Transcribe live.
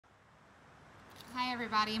Hi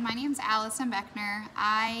everybody, my name is Allison Beckner.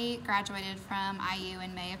 I graduated from IU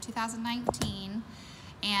in May of 2019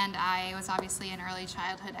 and I was obviously an early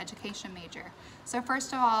childhood education major. So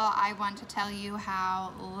first of all, I want to tell you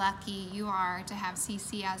how lucky you are to have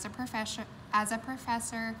CC as a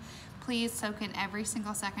professor. Please soak in every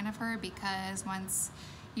single second of her, because once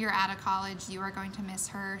you're out of college, you are going to miss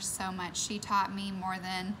her so much. She taught me more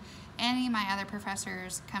than any of my other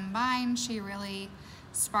professors combined. She really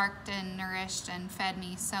sparked and nourished and fed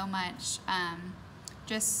me so much.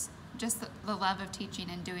 Just the love of teaching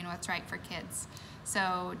and doing what's right for kids.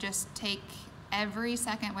 So just take every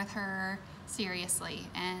second with her seriously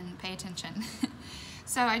and pay attention.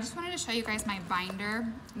 So I just wanted to show you guys my binder.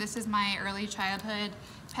 This is my early childhood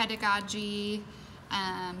pedagogy,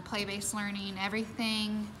 play-based learning,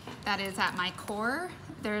 everything that is at my core.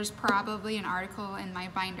 There's probably an article in my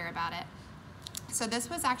binder about it. So this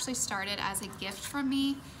was actually started as a gift from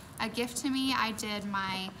me, a gift to me. I did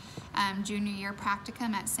my junior year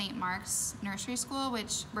practicum at St. Mark's Nursery School,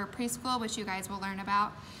 preschool, which you guys will learn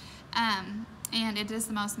about. And it is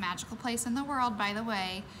the most magical place in the world, by the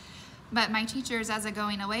way. But my teachers, as a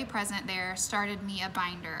going away present there, started me a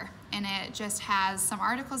binder. And it just has some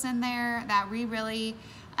articles in there that we really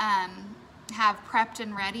have prepped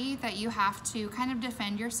and ready, that you have to kind of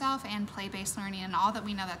defend yourself and play-based learning and all that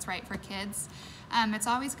we know that's right for kids. It's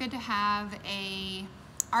always good to have a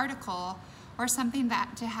article or something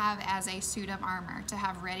that to have as a suit of armor, to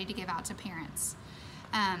have ready to give out to parents.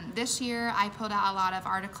 This year I pulled out a lot of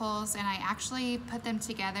articles and I actually put them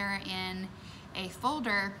together in a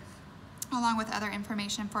folder along with other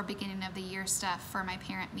information for beginning of the year stuff for my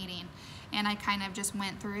parent meeting. And I kind of just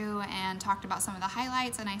went through and talked about some of the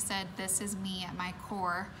highlights, and I said, this is me at my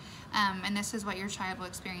core, and this is what your child will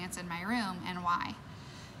experience in my room and why.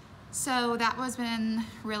 So that was been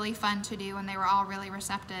really fun to do, and they were all really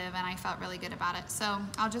receptive, and I felt really good about it. So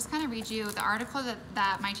I'll just kind of read you the article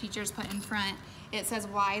that my teachers put in front. It says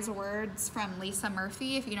Wise Words from Lisa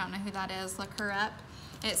Murphy. If you don't know who that is, look her up.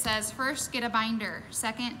 It says, first, get a binder.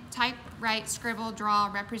 Second, type, write, scribble, draw,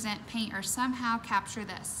 represent, paint, or somehow capture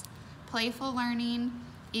this. Playful learning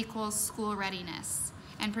equals school readiness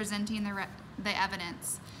and presenting the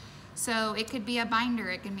evidence. So it could be a binder,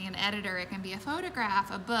 it can be an editor, it can be a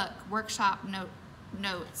photograph, a book, workshop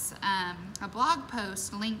notes, a blog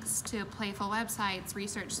post, links to playful websites,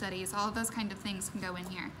 research studies, all of those kind of things can go in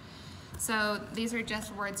here. So these are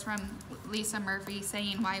just words from Lisa Murphy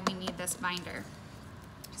saying why we need this binder.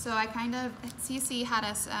 So CC had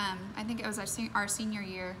us, I think it was our senior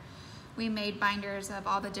year, we made binders of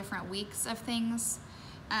all the different weeks of things.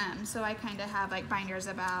 So I kind of have like binders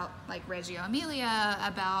about like Reggio Emilia,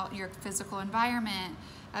 about your physical environment,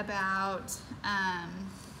 about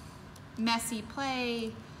messy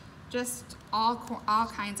play, just all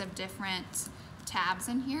kinds of different tabs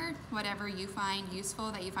in here, whatever you find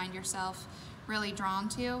useful, that you find yourself really drawn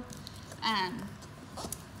to.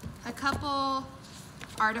 A couple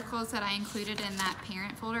articles that I included in that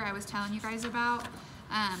parent folder I was telling you guys about.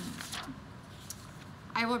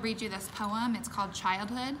 I will read you this poem. It's called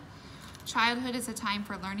Childhood. Childhood is a time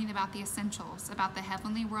for learning about the essentials, about the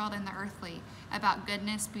heavenly world and the earthly, about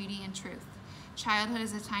goodness, beauty, and truth. Childhood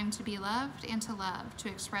is a time to be loved and to love, to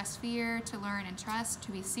express fear, to learn and trust,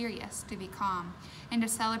 to be serious, to be calm, and to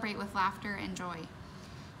celebrate with laughter and joy.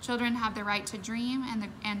 Children have the right to dream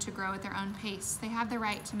and to grow at their own pace. They have the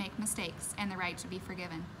right to make mistakes and the right to be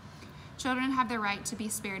forgiven. Children have the right to be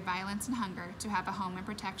spared violence and hunger, to have a home and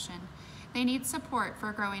protection. They need support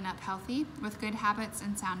for growing up healthy, with good habits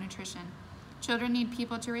and sound nutrition. Children need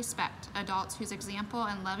people to respect, adults whose example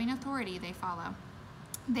and loving authority they follow.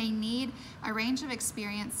 They need a range of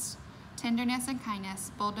experience, tenderness and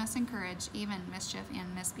kindness, boldness and courage, even mischief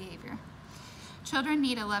and misbehavior. Children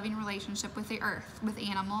need a loving relationship with the earth, with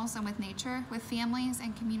animals and with nature, with families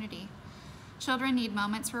and community. Children need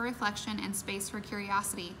moments for reflection and space for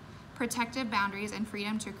curiosity, protective boundaries and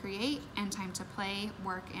freedom to create, and time to play,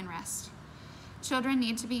 work, and rest. Children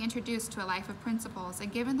need to be introduced to a life of principles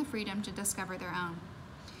and given the freedom to discover their own.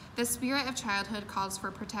 The spirit of childhood calls for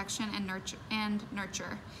protection and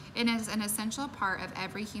nurture. It is an essential part of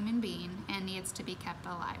every human being and needs to be kept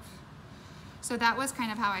alive. So that was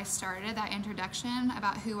kind of how I started that introduction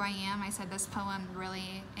about who I am. I said this poem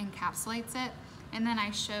really encapsulates it. And then I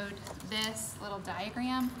showed this little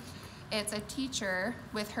diagram. It's a teacher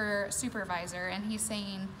with her supervisor, and he's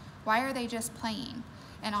saying, why are they just playing?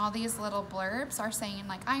 And all these little blurbs are saying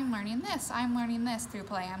like, I'm learning this through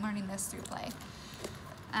play, I'm learning this through play.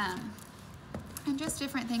 And just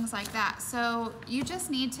different things like that. So you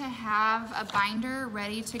just need to have a binder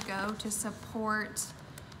ready to go to support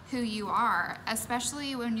who you are,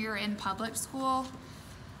 especially when you're in public school.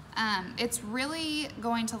 It's really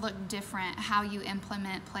going to look different how you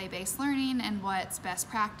implement play-based learning and what's best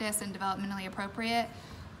practice and developmentally appropriate.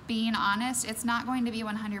 Being honest, it's not going to be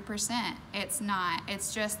 100%. It's not.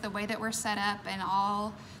 It's just the way that we're set up and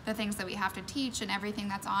all the things that we have to teach and everything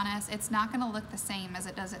that's on us. It's not going to look the same as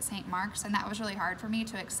it does at St. Mark's, and that was really hard for me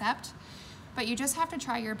to accept. But you just have to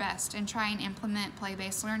try your best and try and implement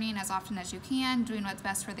play-based learning as often as you can, doing what's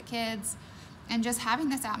best for the kids, and just having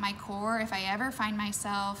this at my core. If I ever find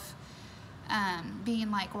myself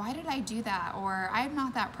being like, why did I do that? Or I'm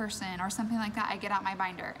not that person or something like that, I get out my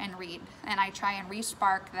binder and read. And I try and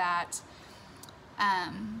re-spark that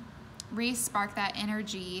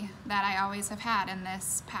energy that I always have had in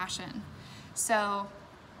this passion. So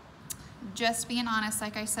just being honest,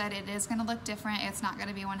 like I said, it is gonna look different. It's not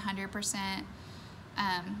gonna be 100%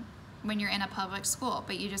 when you're in a public school,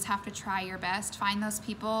 but you just have to try your best. Find those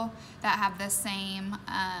people that have the same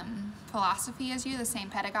philosophy as you, the same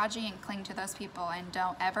pedagogy, and cling to those people, and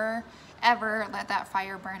don't ever let that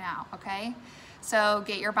fire burn out, okay? So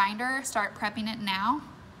get your binder, start prepping it now.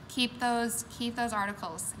 Keep those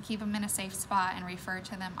articles, keep them in a safe spot, and refer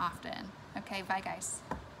to them often. Okay, bye guys.